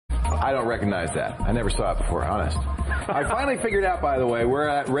I don't recognize that. I never saw it before, honest. I finally figured out, by the way, where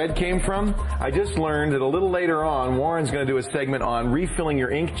that red came from. I just learned that a little later on, Warren's going to do a segment on refilling your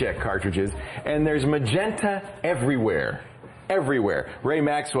inkjet cartridges, and there's magenta everywhere. Everywhere. Ray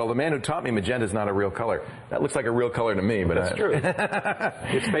Maxwell, the man who taught me magenta is not a real color. That looks like a real color to me, but that's true.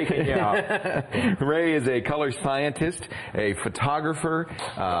 It's faking you out. Ray is a color scientist, a photographer,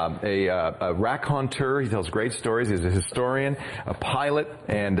 a raconteur. He tells great stories. He's a historian, a pilot,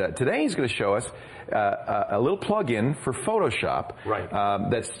 and today he's going to show us a little plug-in for Photoshop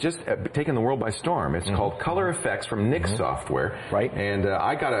that's just taken the world by storm. It's called Color Effects from Nik Software. Right. And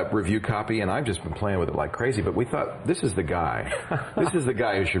I got a review copy, and I've just been playing with it like crazy, but we thought, this is the guy. This is the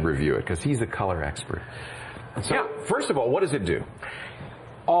guy who should review it, because he's a color expert. So, first of all, what does it do?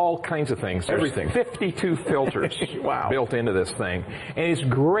 All kinds of things. There's everything. 52 filters wow. built into this thing. And it's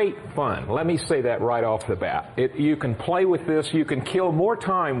great fun. Let me say that right off the bat. You can play with this. You can kill more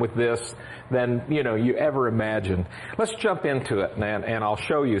time with this than, you ever imagined. Let's jump into it, and I'll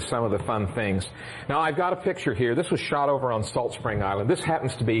show you some of the fun things. Now, I've got a picture here. This was shot over on Salt Spring Island. This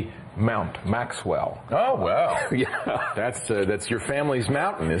happens to be Mount Maxwell. Oh, wow. Yeah. That's your family's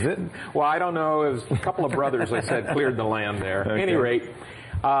mountain, is it? Well, I don't know. It was a couple of brothers, they said, cleared the land there. Okay. At any rate,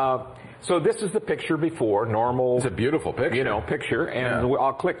 so this is the picture before, normal. It's a beautiful picture. Picture, and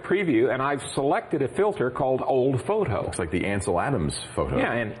I'll click preview, and I've selected a filter called Old Photo. Looks like the Ansel Adams photo.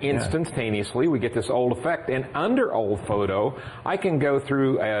 Yeah, and instantaneously we get this old effect, and under Old Photo, I can go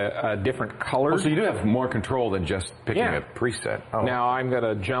through different colors. Oh, so you do have more control than just picking a preset. Oh. Now I'm going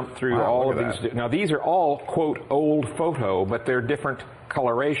to jump through all of these. Now these are all, quote, Old Photo, but they're different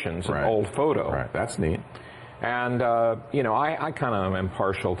colorations of Old Photo. Right, that's neat. And, I kind of am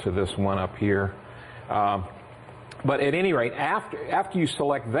partial to this one up here. But at any rate, after you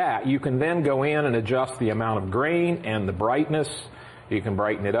select that, you can then go in and adjust the amount of grain and the brightness. You can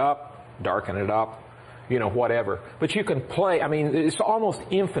brighten it up, darken it up, whatever. But you can play. I mean, it's almost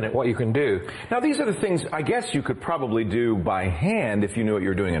infinite what you can do. Now, these are the things I guess you could probably do by hand if you knew what you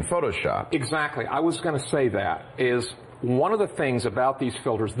were doing in Photoshop. Exactly. I was going to say that is one of the things about these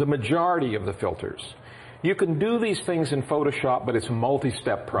filters, the majority of the filters. You can do these things in Photoshop, but it's a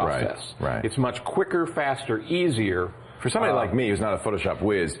multi-step process. Right. It's much quicker, faster, easier. For somebody like me who's not a Photoshop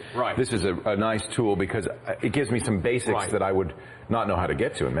whiz, this is a nice tool because it gives me some basics that I would not know how to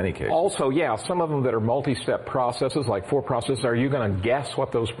get to in many cases. Also, some of them that are multi-step processes, like 4 processes, are you going to guess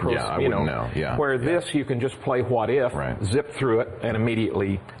what those processes, I wouldn't know. Yeah. Where this, you can just play what if, zip through it, and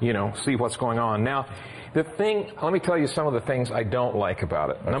immediately, see what's going on. Now, let me tell you some of the things I don't like about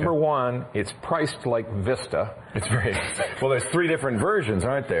it. Okay. Number one, it's priced like Vista. It's very, well, there's 3 different versions,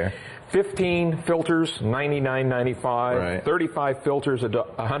 aren't there? 15 filters, $99.95. Right. 35 filters,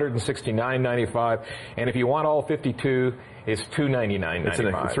 $169.95. And if you want all 52, it's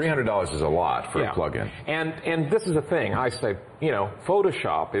 $299.95. $300 is a lot for a plugin. And this is the thing. I say,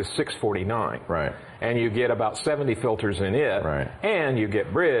 Photoshop is $649. Right. And you get about 70 filters in it. Right. And you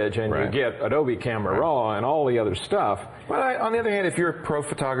get Bridge, and you get Adobe Camera Raw, and all the other stuff. But on the other hand, if you're a pro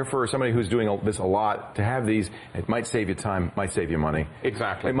photographer or somebody who's doing this a lot, to have these, it might save you time, might save you money.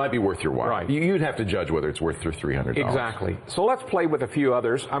 Exactly. It might be worth your while. Right. You'd have to judge whether it's worth your $300. Exactly. So let's play with a few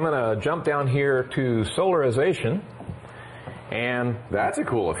others. I'm going to jump down here to Solarization. And that's a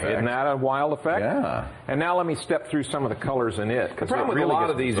cool effect. Isn't that a wild effect? Yeah. And now let me step through some of the colors in it. The problem with a lot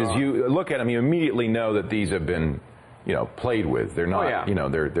of these is you look at them, you immediately know that these have been, played with. They're not,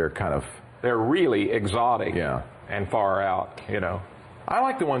 they're kind of... They're really exotic. Yeah. And far out, I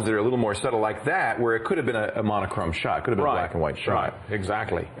like the ones that are a little more subtle like that, where it could have been a monochrome shot. It could have been a black and white shot. Right,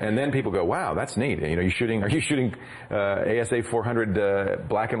 exactly. And then people go, wow, that's neat. Are you shooting ASA 400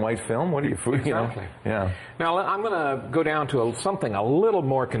 black and white film? What are you, exactly. Yeah. Now, I'm going to go down to something a little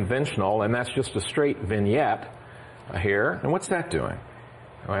more conventional, and that's just a straight vignette here. And what's that doing?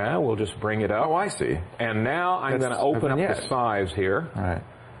 Well, we'll just bring it up. Oh, I see. And now I'm going to open up the size here. All right.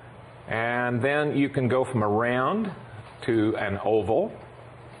 And then you can go from a round to an oval.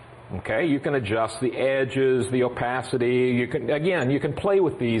 Okay, you can adjust the edges, the opacity. You can play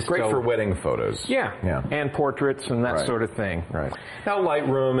with these. Great for wedding photos. Yeah. And portraits and that sort of thing. Right. Now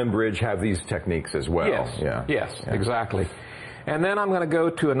Lightroom and Bridge have these techniques as well. Yes, exactly. And then I'm going to go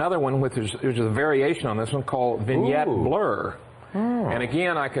to another one, which there's a variation on this one called Vignette Blur. And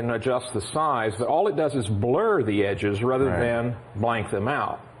again, I can adjust the size, but all it does is blur the edges rather than blank them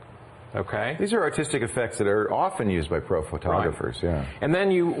out. Okay. These are artistic effects that are often used by pro photographers. Yeah. And then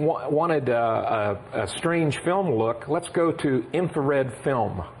you wanted a strange film look. Let's go to infrared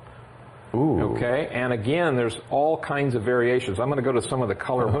film. Ooh. Okay. And again, there's all kinds of variations. I'm going to go to some of the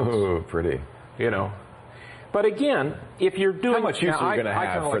color ones. Ooh, pretty. But again, if you're doing... How much use are you going to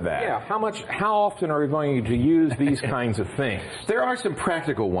have for that? Yeah, how often are we going to use these kinds of things? There are some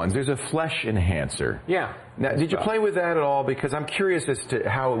practical ones. There's a flesh enhancer. Yeah. Now, did you play with that at all? Because I'm curious as to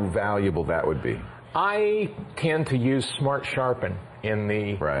how valuable that would be. I tend to use Smart Sharpen in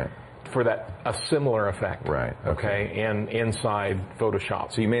the... Right. For a similar effect. Right. Okay. And inside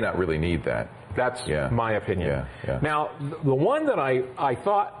Photoshop. So you may not really need that. That's my opinion. Yeah. Now, the one that I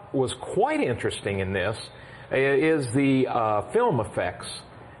thought was quite interesting in this is the film effects,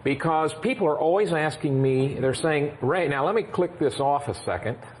 because people are always asking me, they're saying, Ray, now let me click this off a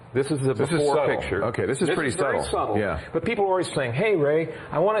second. This is the before picture. Okay, this is pretty subtle. Very subtle. Yeah. But people are always saying, hey, Ray,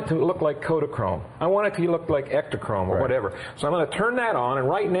 I want it to look like Kodachrome. I want it to look like Ektachrome or whatever. So I'm going to turn that on, and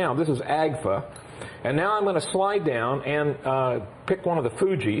right now, this is AGFA. And now I'm going to slide down and pick one of the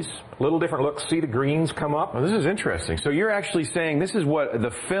Fujis. A little different look. See the greens come up. Well, this is interesting. So you're actually saying this is what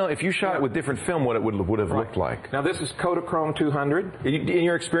the film, if you shot it with different film, what it would have looked like. Now this is Kodachrome 200. In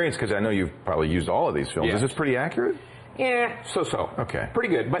your experience, because I know you've probably used all of these films, is this pretty accurate? Yeah, so-so. Okay. Pretty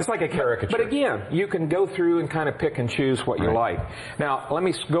good. But it's like a caricature. But again, you can go through and kind of pick and choose what you like. Now, let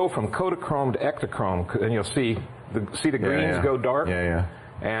me go from Kodachrome to Ektachrome, and you'll see the greens go dark.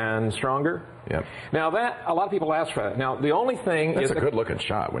 And stronger. Yep. Now that, a lot of people ask for that. Now the only thing is... That's a good looking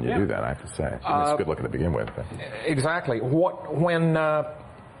shot when you do that, I have to say. It's a good looking to begin with. But. Exactly. When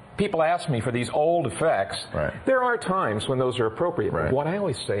people ask me for these old effects, there are times when those are appropriate. But what I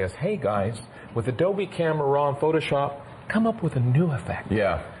always say is, hey guys, with Adobe Camera Raw and Photoshop, come up with a new effect.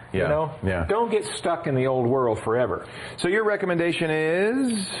 Yeah. You know? Don't get stuck in the old world forever. So your recommendation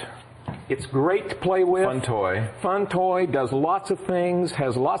is... It's great to play with. Fun toy. Fun toy, does lots of things,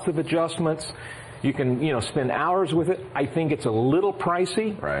 has lots of adjustments. You can, spend hours with it. I think it's a little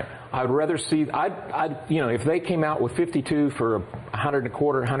pricey. Right. I'd rather see, if they came out with 52 for $100 and a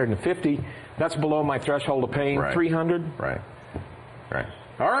quarter, 150, that's below my threshold of paying. $300. Right.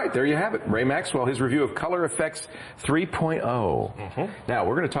 All right, there you have it. Ray Maxwell, his review of Color Efex 3.0. Now,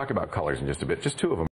 we're going to talk about colors in just a bit, just two of them.